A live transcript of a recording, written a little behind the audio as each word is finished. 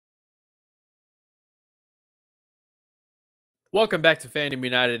Welcome back to Fandom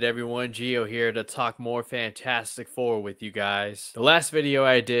United, everyone. Geo here to talk more Fantastic Four with you guys. The last video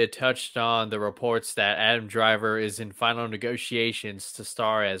I did touched on the reports that Adam Driver is in final negotiations to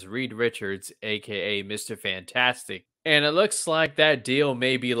star as Reed Richards, aka Mr. Fantastic. And it looks like that deal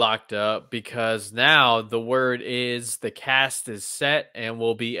may be locked up because now the word is the cast is set and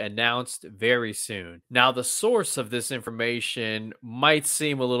will be announced very soon. Now, the source of this information might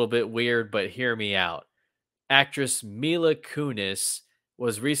seem a little bit weird, but hear me out. Actress Mila Kunis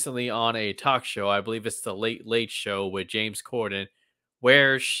was recently on a talk show. I believe it's the Late Late Show with James Corden,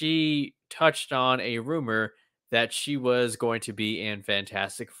 where she touched on a rumor that she was going to be in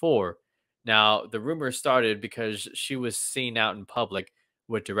Fantastic Four. Now, the rumor started because she was seen out in public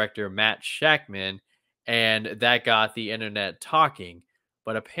with director Matt Shackman, and that got the internet talking.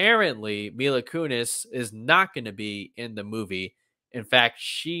 But apparently, Mila Kunis is not going to be in the movie. In fact,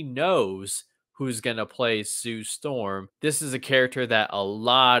 she knows who's going to play Sue Storm. This is a character that a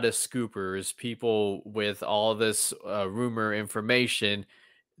lot of scoopers, people with all this rumor information,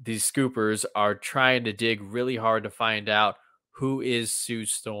 these scoopers are trying to dig really hard to find out who is Sue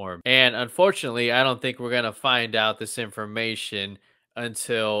Storm. And unfortunately, I don't think we're going to find out this information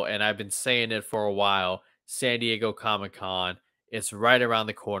until, and I've been saying it for a while, San Diego Comic-Con. It's right around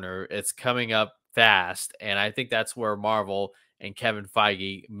the corner. It's coming up fast. And I think that's where Marvel and Kevin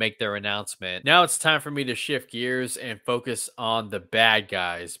Feige make their announcement. Now it's time for me to shift gears and focus on the bad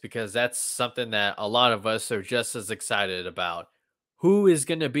guys because that's something that a lot of us are just as excited about. Who is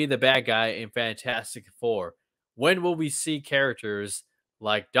going to be the bad guy in Fantastic Four? When will we see characters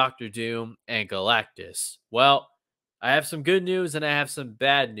like Doctor Doom and Galactus? Well, I have some good news and I have some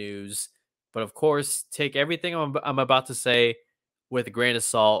bad news, but of course, take everything I'm about to say with a grain of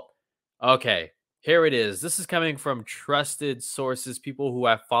salt. Okay, here it is. This is coming from trusted sources, people who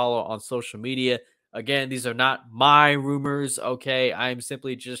I follow on social media. Again, these are not my rumors, okay? I'm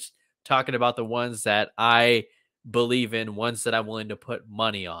simply just talking about the ones that I believe in, ones that I'm willing to put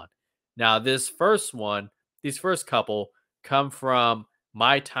money on. Now, this first one, these first couple come from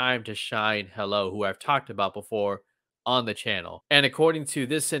My Time to Shine Hello, who I've talked about before on the channel. And according to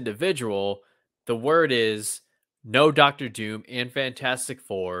this individual, the word is no Doctor Doom in Fantastic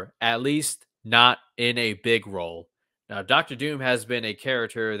Four, at least not in a big role. Now, Doctor Doom has been a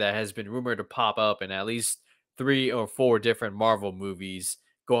character that has been rumored to pop up in at least 3 or 4 different Marvel movies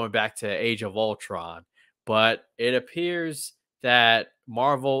going back to Age of Ultron. But it appears that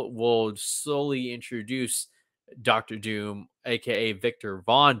Marvel will slowly introduce Doctor Doom, aka Victor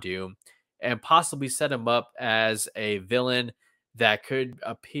Von Doom, and possibly set him up as a villain that could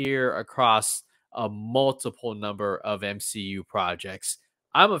appear across a multiple number of MCU projects.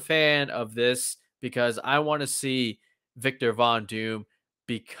 I'm a fan of this because I want to see Victor Von Doom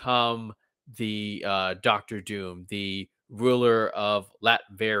become the Doctor Doom, the ruler of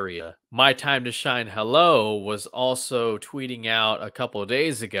Latveria. My Time to Shine Hello was also tweeting out a couple of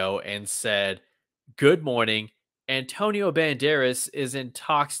days ago and said, "Good morning. Antonio Banderas is in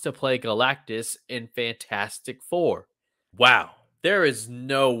talks to play Galactus in Fantastic Four." Wow. There is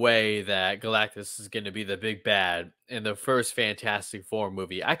no way that Galactus is going to be the big bad in the first Fantastic Four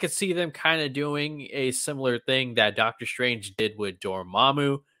movie. I could see them kind of doing a similar thing that Doctor Strange did with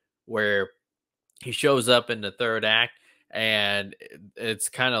Dormammu, where he shows up in the third act and it's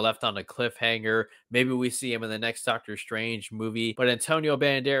kind of left on a cliffhanger. Maybe we see him in the next Doctor Strange movie, but Antonio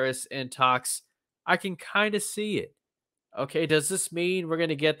Banderas in talks, I can kind of see it. Okay, does this mean we're going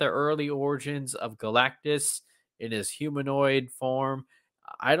to get the early origins of Galactus in his humanoid form?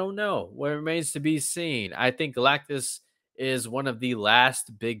 I don't know. What remains to be seen. I think Galactus is one of the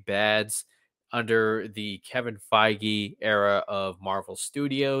last big bads under the Kevin Feige era of Marvel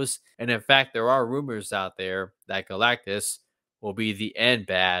Studios. And in fact, there are rumors out there that Galactus will be the end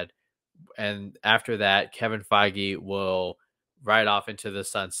bad. And after that, Kevin Feige will ride off into the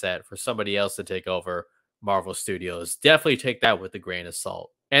sunset for somebody else to take over Marvel Studios. Definitely take that with a grain of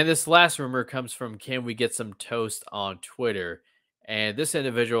salt. And this last rumor comes from Can We Get Some Toast on Twitter. And this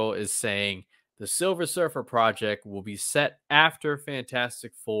individual is saying the Silver Surfer project will be set after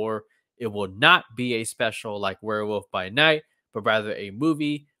Fantastic Four. It will not be a special like Werewolf by Night, but rather a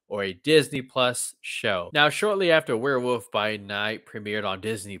movie or a Disney Plus show. Now, shortly after Werewolf by Night premiered on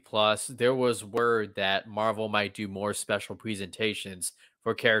Disney Plus, there was word that Marvel might do more special presentations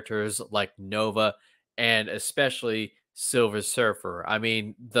for characters like Nova and especially Silver Surfer. I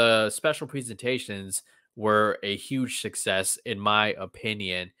mean, the special presentations were a huge success, in my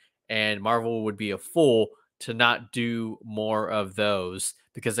opinion, and Marvel would be a fool to not do more of those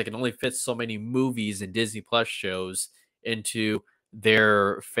because they can only fit so many movies and Disney Plus shows into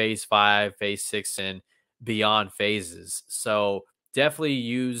their phase 5, phase 6, and beyond phases. So definitely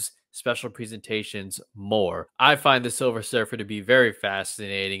use special presentations more. I find the Silver Surfer to be very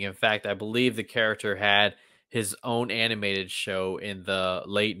fascinating. In fact, I believe the character had his own animated show in the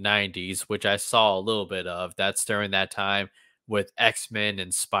late 90s, which I saw a little bit of. That's during that time with X-Men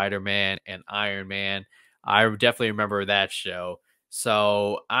and Spider-Man and Iron Man. I definitely remember that show.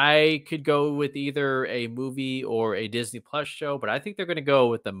 So I could go with either a movie or a Disney Plus show, but I think they're going to go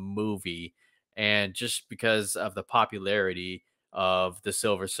with the movie. And just because of the popularity of the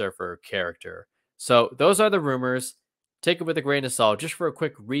Silver Surfer character. So those are the rumors. Take it with a grain of salt. Just for a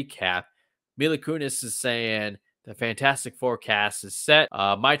quick recap, Mila Kunis is saying the Fantastic Four cast is set.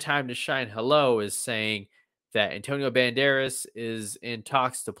 My Time to Shine Hello is saying that Antonio Banderas is in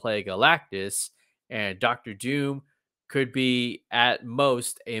talks to play Galactus, and Doctor Doom could be at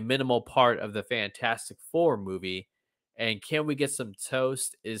most a minimal part of the Fantastic Four movie. And Can We Get Some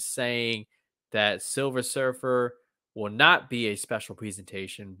Toast is saying that Silver Surfer will not be a special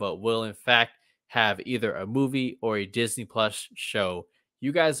presentation, but will in fact have either a movie or a Disney Plus show.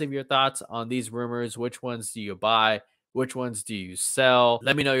 You guys leave your thoughts on these rumors. Which ones do you buy? Which ones do you sell?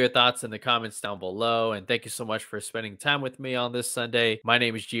 Let me know your thoughts in the comments down below. And thank you so much for spending time with me on this Sunday. My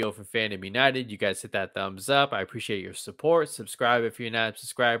name is Gio from Fandom United. You guys hit that thumbs up. I appreciate your support. Subscribe if you're not a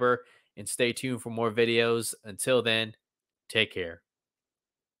subscriber. And stay tuned for more videos. Until then, take care.